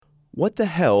What the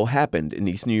hell happened in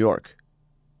East New York?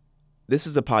 This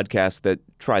is a podcast that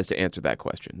tries to answer that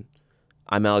question.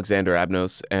 I'm Alexander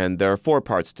Abnos, and there are 4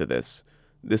 parts to this.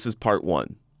 This is part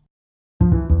 1.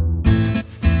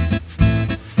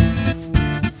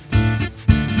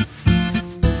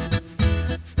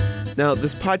 Now,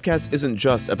 this podcast isn't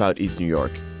just about East New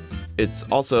York. It's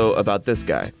also about this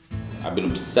guy. I've been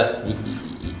obsessed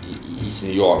with East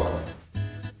New York.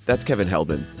 That's Kevin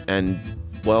Heldman, and,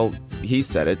 well, he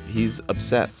said it, he's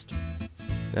obsessed.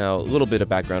 Now, a little bit of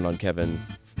background on Kevin.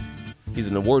 He's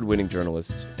an award-winning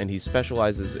journalist, and he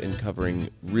specializes in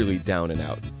covering really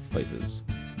down-and-out places,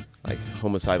 like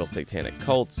homicidal satanic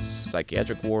cults,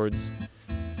 psychiatric wards.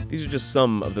 These are just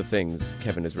some of the things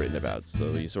Kevin has written about,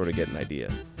 so you sort of get an idea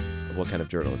of what kind of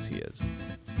journalist he is.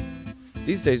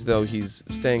 These days, though, he's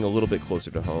staying a little bit closer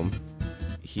to home.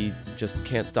 He just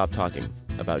can't stop talking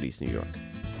about East New York.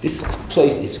 This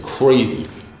place is crazy.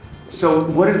 So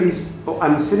what are these?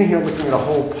 I'm sitting here looking at a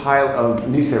whole pile of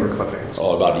newspaper clippings.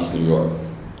 All about East New York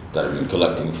that I've been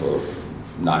collecting for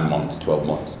 9 months, 12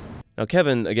 months. Now,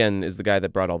 Kevin, again, is the guy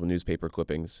that brought all the newspaper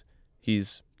clippings.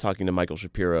 He's talking to Michael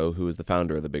Shapiro, who is the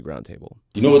founder of the Big Round Table.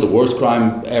 You know what the worst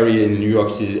crime area in New York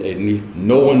City?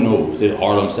 No one knows. In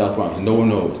Harlem, South Bronx, no one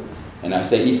knows. And I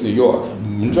say East New York.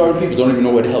 Majority of people don't even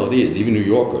know where the hell it is, even New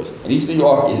Yorkers. And East New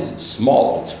York is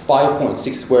small. It's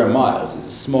 5.6 square miles. It's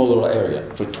a small little area.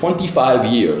 For 25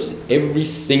 years, every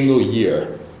single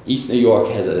year, East New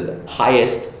York has the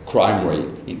highest crime rate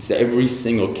in every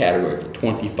single category for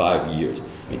 25 years.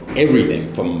 I mean,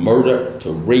 everything from murder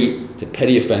to rape to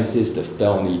petty offenses to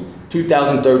felony.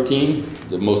 2013,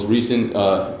 the most recent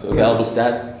available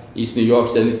stats, East New York,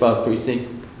 75 precinct,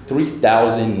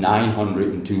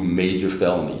 3,902 major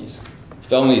felonies.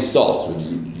 Felony assaults, which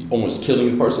is almost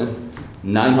killing a person,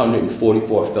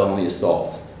 944 felony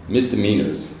assaults.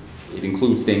 Misdemeanors, it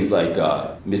includes things like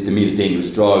misdemeanor dangerous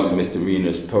drugs,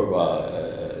 misdemeanors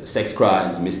sex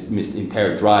crimes,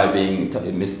 impaired driving,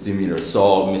 misdemeanor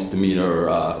assault, misdemeanor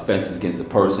offenses against the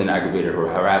person, aggravated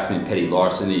harassment, petty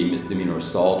larceny, misdemeanor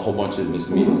assault, a whole bunch of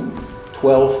misdemeanors.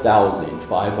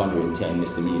 12,510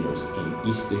 misdemeanors in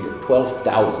East New York.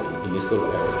 12,000 in this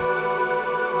little area.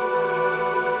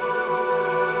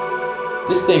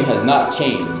 This thing has not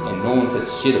changed, and no one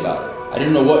says shit about it. I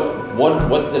didn't know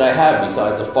what did I have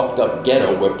besides a fucked up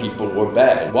ghetto where people were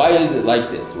bad. Why is it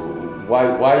like this?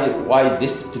 Why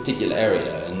this particular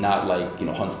area and not like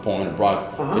Hunts Point and Bronx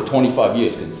for 25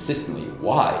 years consistently?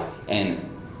 Why? And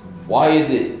why is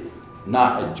it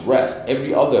not addressed?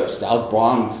 Every other South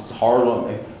Bronx, Harlem,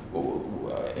 it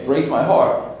breaks my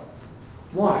heart.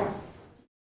 Why?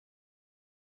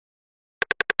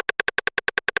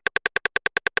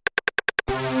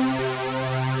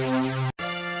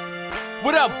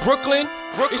 What up, Brooklyn?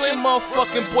 It's your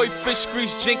motherfucking boy Fish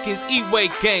Grease Jenkins, E-Way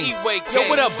Gang. Yo,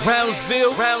 what up,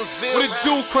 Brownsville? What it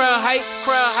do, Crown Heights?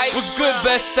 What's good,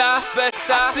 Best Eye?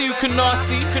 I see you,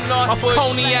 Canarsie. Off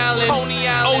Coney Island,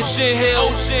 Ocean Hill,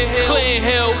 Clinton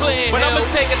Hill. But I'ma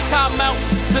take a time out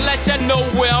to let y'all know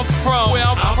where I'm from.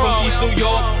 I'm from East New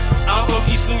York. I'm from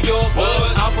East New York.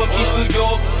 I'm from East New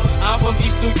York. I'm from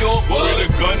East New York. Where the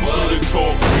guns do the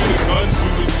talk. Where the guns do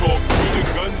the talk. Where the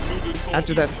guns do the talk.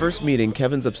 After that first meeting,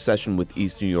 Kevin's obsession with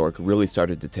East New York really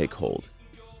started to take hold.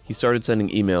 He started sending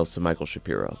emails to Michael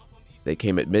Shapiro. They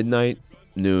came at midnight,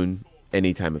 noon,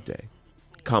 any time of day.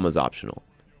 Commas optional.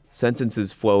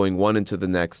 Sentences flowing one into the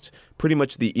next, pretty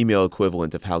much the email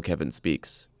equivalent of how Kevin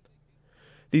speaks.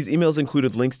 These emails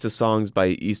included links to songs by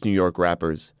East New York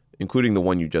rappers, including the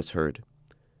one you just heard.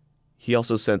 He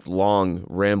also sent long,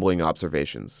 rambling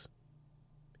observations.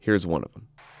 Here's one of them.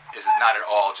 This is not at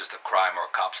all just a crime or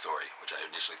a cop story, which I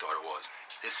initially thought it was.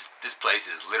 This place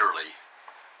is literally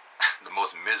the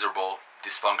most miserable,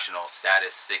 dysfunctional,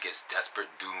 saddest, sickest,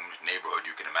 desperate, doomed neighborhood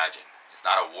you can imagine. It's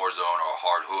not a war zone or a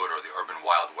hard hood or the urban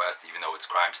Wild West, even though its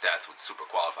crime stats would super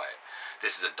qualify it.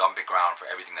 This is a dumping ground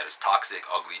for everything that is toxic,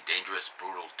 ugly, dangerous,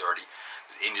 brutal, dirty.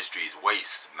 There's industries,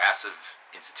 waste, massive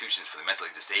institutions for the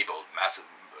mentally disabled, massive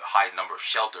high number of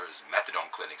shelters, methadone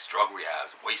clinics, drug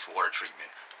rehabs, wastewater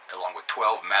treatment, along with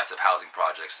 12 massive housing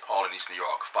projects, all in East New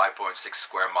York, 5.6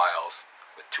 square miles,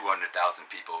 with 200,000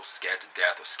 people scared to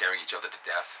death or scaring each other to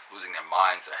death, losing their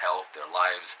minds, their health, their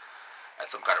lives, at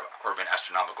some kind of urban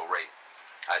astronomical rate.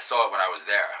 I saw it when I was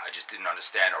there. I just didn't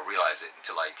understand or realize it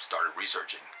until I started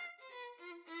researching.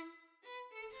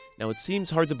 Now, it seems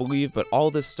hard to believe, but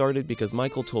all this started because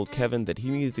Michael told Kevin that he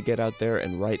needed to get out there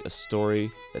and write a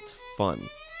story that's fun,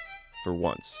 for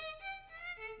once.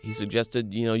 He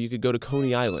suggested, you could go to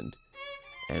Coney Island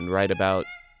and write about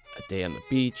a day on the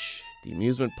beach, the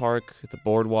amusement park, the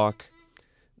boardwalk,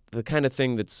 the kind of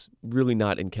thing that's really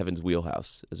not in Kevin's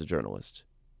wheelhouse as a journalist.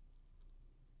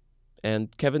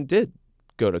 And Kevin did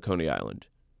go to Coney Island.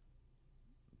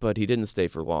 But he didn't stay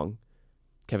for long.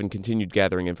 Kevin continued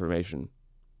gathering information,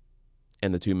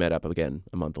 and the two met up again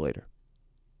a month later.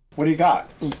 What do you got?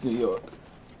 East New York.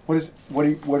 What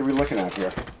are we looking at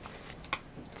here?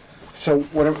 So,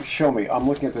 show me. I'm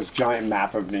looking at this giant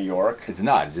map of New York. It's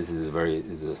not. This is a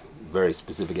very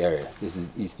specific area. This is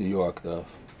East New York.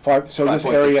 So this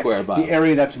area, the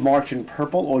area that's marked in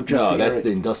purple, or just no, the that's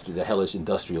area? the hellish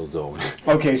industrial zone.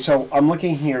 Okay, so I'm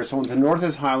looking here. So to the north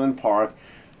is Highland Park,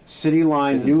 City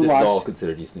Line, This New is Lots. all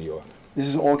considered East New York. This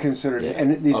is all considered, Yeah.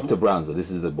 and these. Up to Brownsville. This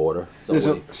is the border. There's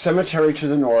a cemetery to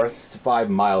the north. It's 5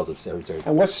 miles of cemetery.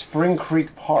 And what's Spring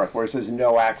Creek Park, where it says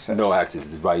no access? No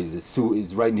access.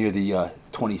 It's right near the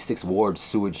 26 Ward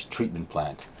sewage treatment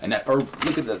plant. And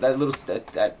look at that little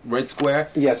that red square.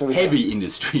 Yeah, so heavy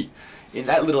industry in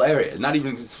that little area. Not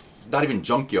even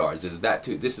junkyards. There's that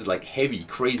too. This is like heavy,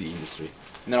 crazy industry.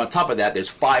 And then on top of that, there's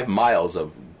 5 miles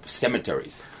of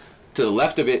cemeteries. To the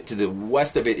left of it, to the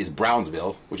west of it is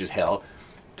Brownsville, which is hell.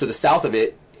 To the south of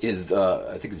it is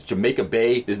I think it's Jamaica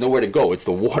Bay. There's nowhere to go. It's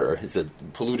the water. It's a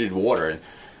polluted water.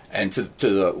 And to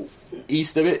the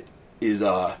east of it is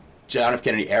John F.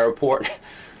 Kennedy Airport.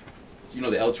 You know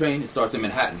the L train? It starts in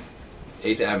Manhattan,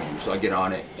 8th Avenue. So I get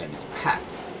on it, and it's packed.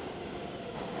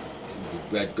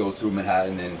 That goes through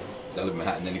Manhattan, and I live in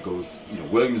Manhattan. Then it goes,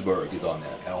 Williamsburg is on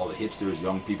there. And all the hipsters,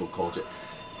 young people, culture.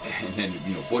 And then,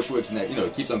 Bushwicks, and that,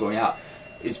 it keeps on going out.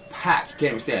 It's packed. You can't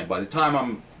even stand. By the time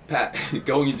I'm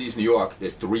going into East New York,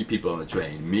 there's 3 people on the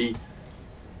train. Me,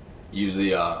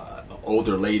 usually an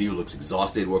older lady who looks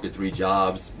exhausted, working 3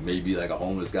 jobs, maybe like a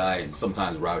homeless guy, and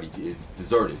sometimes Rowdy. It's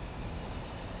deserted.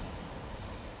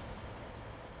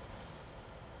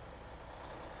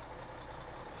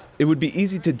 It would be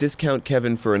easy to discount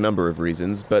Kevin for a number of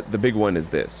reasons, but the big one is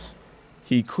this.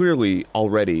 He clearly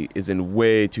already is in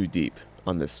way too deep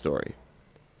on this story.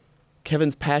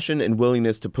 Kevin's passion and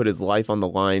willingness to put his life on the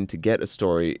line to get a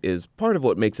story is part of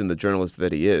what makes him the journalist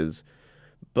that he is,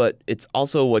 but it's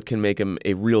also what can make him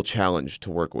a real challenge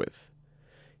to work with.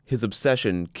 His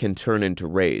obsession can turn into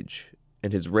rage,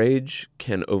 and his rage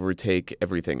can overtake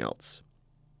everything else.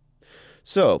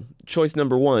 So, choice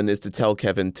number 1 is to tell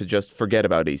Kevin to just forget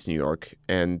about East New York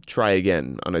and try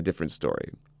again on a different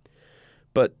story.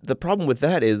 But the problem with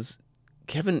that is,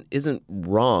 Kevin isn't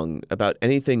wrong about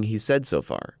anything he said so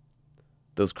far.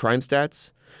 Those crime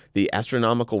stats, the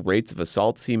astronomical rates of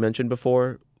assaults he mentioned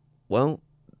before, well,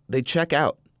 they check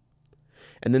out.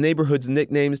 And the neighborhood's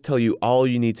nicknames tell you all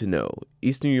you need to know.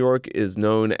 East New York is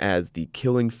known as the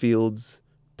Killing Fields,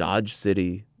 Dodge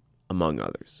City, among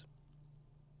others.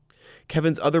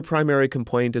 Kevin's other primary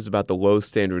complaint is about the low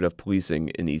standard of policing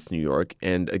in East New York,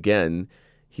 and again,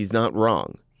 he's not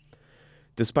wrong.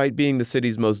 Despite being the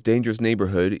city's most dangerous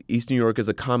neighborhood, East New York is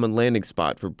a common landing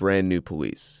spot for brand new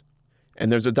police.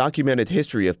 And there's a documented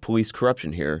history of police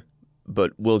corruption here,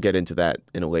 but we'll get into that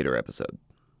in a later episode.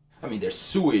 I mean, there's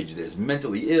sewage, there's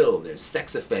mentally ill, there's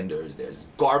sex offenders, there's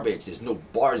garbage, there's no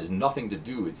bars, there's nothing to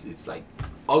do. It's like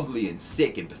ugly and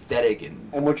sick and pathetic.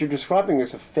 And what you're describing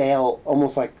is a fail,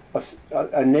 almost like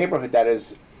a neighborhood that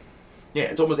is... Yeah,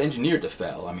 it's almost engineered to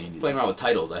fail. I mean, playing around with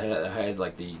titles, I had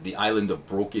like the island of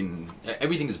broken...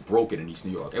 Everything is broken in East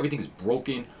New York. Everything is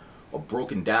broken or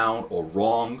broken down or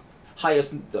wrong.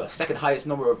 The second highest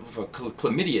number of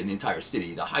chlamydia in the entire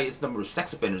city, the highest number of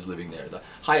sex offenders living there, the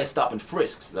highest stop and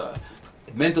frisks, the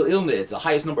mental illness, the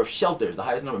highest number of shelters, the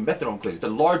highest number of methadone clinics, the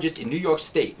largest in New York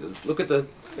State. Look at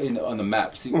on the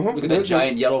map. See, look at that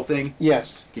giant yellow thing.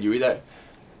 Yes. Can you read that?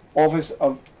 Office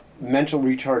of Mental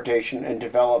Retardation and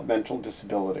Developmental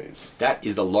Disabilities. That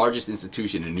is the largest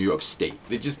institution in New York State.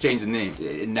 They just changed the name,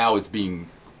 and now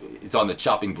it's on the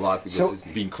chopping block because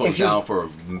it's being closed down for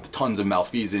tons of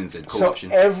malfeasance and corruption.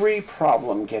 So every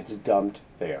problem gets dumped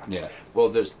there. Yeah. Well,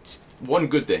 there's one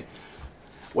good thing.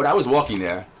 When I was walking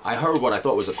there, I heard what I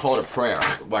thought was a call to prayer.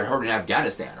 What I heard in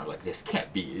Afghanistan. I was like, this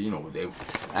can't be.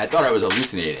 I thought I was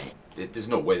hallucinating. There's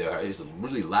no way there. It's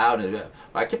really loud. And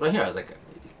I kept on hearing. I was like,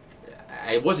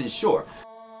 I wasn't sure.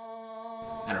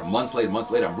 And months later,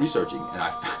 I'm researching, and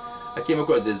I came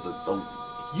across this the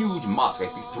huge mosque. I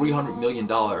think $300 million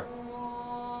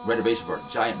renovation for a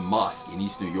giant mosque in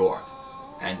East New York,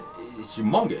 and it's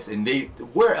humongous. And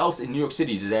where else in New York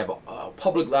City do they have a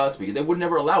public loudspeaker? They would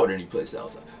never allow it anyplace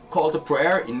else. Call to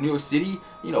prayer in New York City,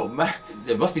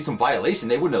 there must be some violation.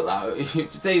 They wouldn't allow it. If you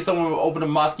say someone opened a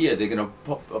mosque here, they're gonna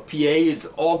put a PA. It's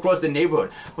all across the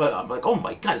neighborhood. But I'm like, oh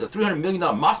my God, it's a $300 million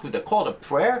mosque with a call to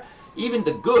prayer. Even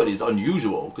the good is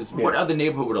unusual, because what other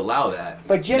neighborhood would allow that?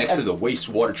 But yet, next to the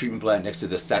wastewater treatment plant, next to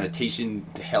the sanitation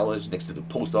hellish, next to the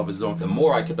post office zone. The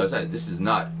more I kept on saying, this is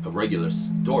not a regular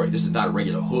story. This is not a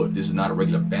regular hood. This is not a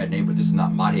regular bad neighborhood. This is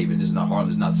not Mott Haven. This is not Harlem.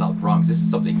 This is not South Bronx. This is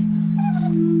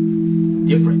something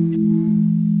different.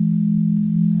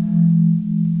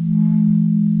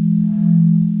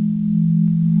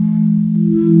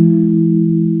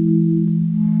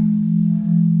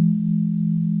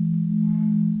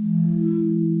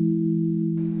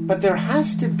 But there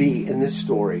has to be in this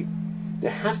story,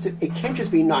 it can't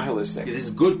just be nihilistic. There's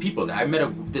good people. I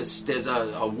met there's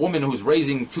a woman who's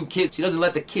raising 2 kids. She doesn't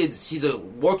let the kids, she's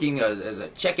working as a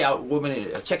checkout woman,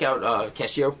 a checkout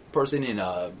cashier person in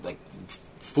a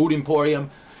food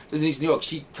emporium in East New York.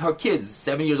 Her kids,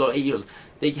 7 years old, 8 years old,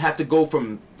 they have to go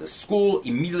from the school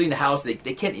immediately in the house. They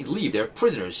can't leave. They're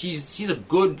prisoners. She's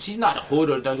not a hood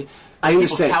or nothing. I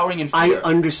understand. Cowering in fear. I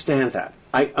understand that.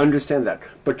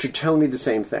 But you're telling me the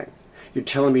same thing. You're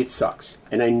telling me it sucks,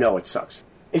 and I know it sucks.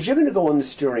 If you're going to go on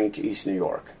this journey to East New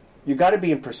York, there's got to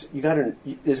be a question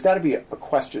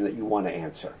that you want to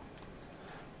answer.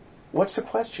 What's the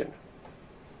question?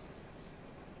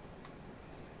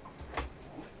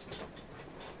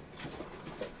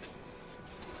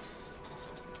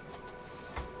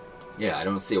 Yeah, I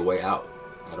don't see a way out.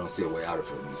 I don't see a way out of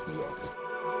East New York.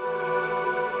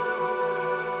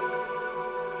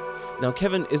 Now,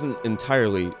 Kevin isn't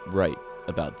entirely right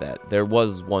about that. There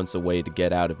was once a way to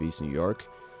get out of East New York.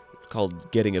 It's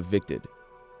called getting evicted.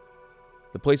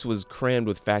 The place was crammed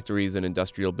with factories and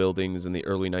industrial buildings in the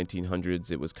early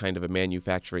 1900s. It was kind of a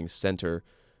manufacturing center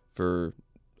for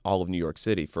all of New York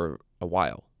City for a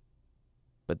while.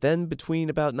 But then between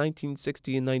about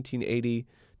 1960 and 1980,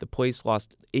 the place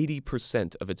lost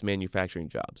 80% of its manufacturing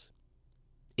jobs.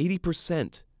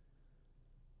 80%!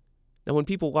 Now, when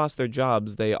people lost their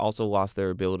jobs, they also lost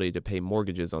their ability to pay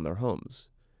mortgages on their homes.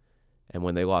 And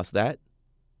when they lost that,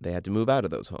 they had to move out of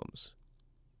those homes.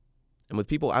 And with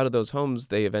people out of those homes,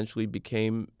 they eventually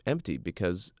became empty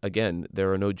because, again,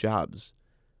 there are no jobs.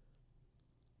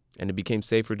 And it became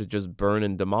safer to just burn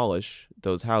and demolish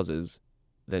those houses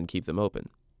than keep them open.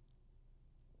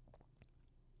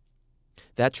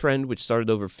 That trend, which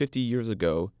started over 50 years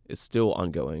ago, is still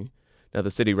ongoing. Now, the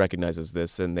city recognizes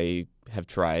this, and they have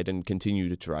tried and continue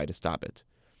to try to stop it.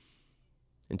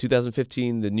 In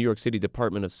 2015, the New York City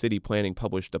Department of City Planning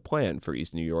published a plan for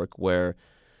East New York where,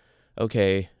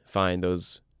 okay, fine,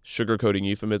 those sugarcoating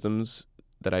euphemisms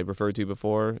that I referred to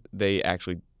before, they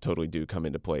actually totally do come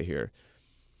into play here.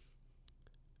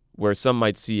 Where some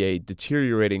might see a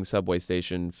deteriorating subway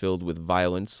station filled with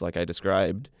violence, like I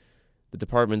described, the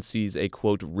department sees a,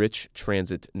 quote, rich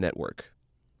transit network.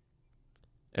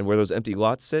 And where those empty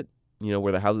lots sit,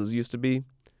 where the houses used to be,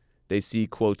 they see,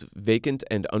 quote, vacant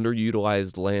and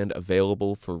underutilized land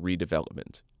available for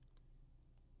redevelopment.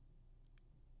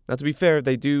 Now, to be fair,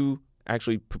 they do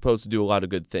actually propose to do a lot of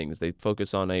good things. They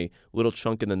focus on a little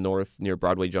chunk in the north near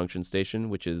Broadway Junction Station,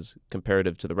 which is,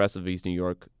 comparative to the rest of East New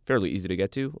York, fairly easy to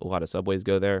get to. A lot of subways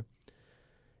go there.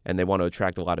 And they want to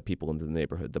attract a lot of people into the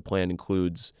neighborhood. The plan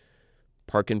includes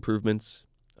park improvements,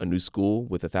 a new school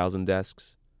with 1,000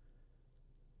 desks.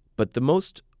 But the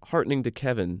most heartening to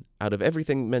Kevin, out of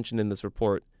everything mentioned in this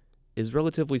report, is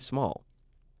relatively small.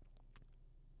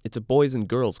 It's a boys and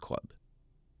girls club.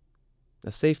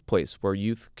 A safe place where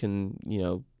youth can,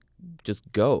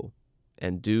 just go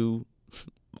and do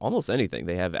almost anything.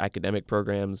 They have academic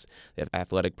programs, they have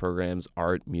athletic programs,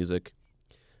 art, music.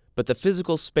 But the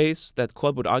physical space that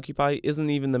club would occupy isn't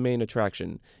even the main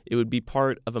attraction. It would be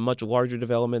part of a much larger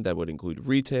development that would include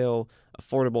retail,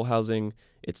 affordable housing.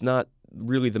 It's not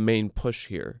really the main push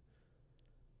here.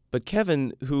 But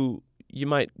Kevin, who you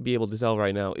might be able to tell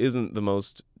right now isn't the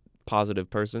most positive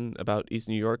person about East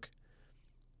New York,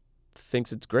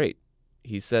 thinks it's great.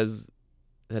 He says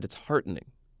that it's heartening.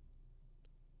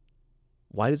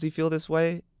 Why does he feel this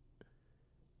way?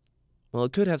 Well,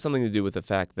 it could have something to do with the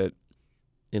fact that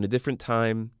in a different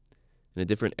time, in a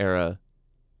different era,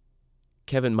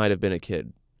 Kevin might have been a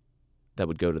kid that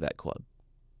would go to that club.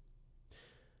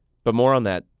 But more on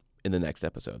that in the next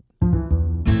episode.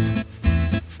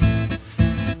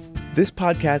 This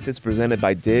podcast is presented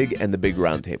by Dig and the Big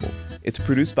Round Table. It's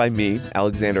produced by me,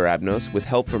 Alexander Abnos, with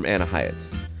help from Anna Hyatt.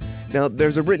 Now,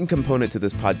 there's a written component to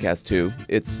this podcast, too.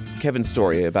 It's Kevin's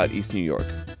story about East New York.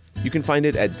 You can find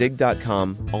it at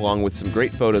dig.com, along with some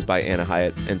great photos by Anna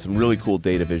Hyatt and some really cool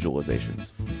data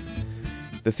visualizations.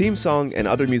 The theme song and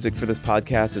other music for this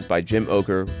podcast is by Jim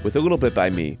Oker, with a little bit by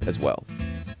me as well.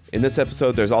 In this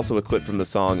episode, there's also a clip from the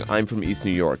song I'm From East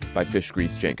New York by Fish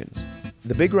Grease Jenkins.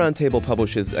 The Big Round Table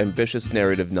publishes ambitious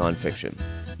narrative nonfiction.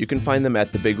 You can find them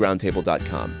at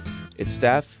thebigroundtable.com. Its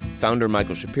staff, founder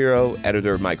Michael Shapiro,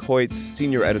 editor Mike Hoyt,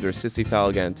 senior editor Sissy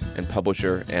Falligant, and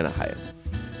publisher Anna Hyatt.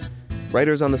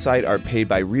 Writers on the site are paid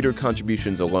by reader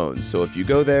contributions alone, so if you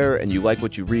go there and you like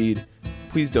what you read,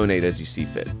 please donate as you see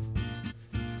fit.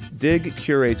 Dig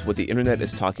curates what the internet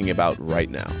is talking about right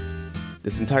now.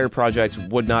 This entire project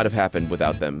would not have happened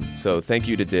without them, so thank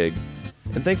you to Dig,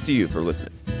 and thanks to you for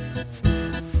listening.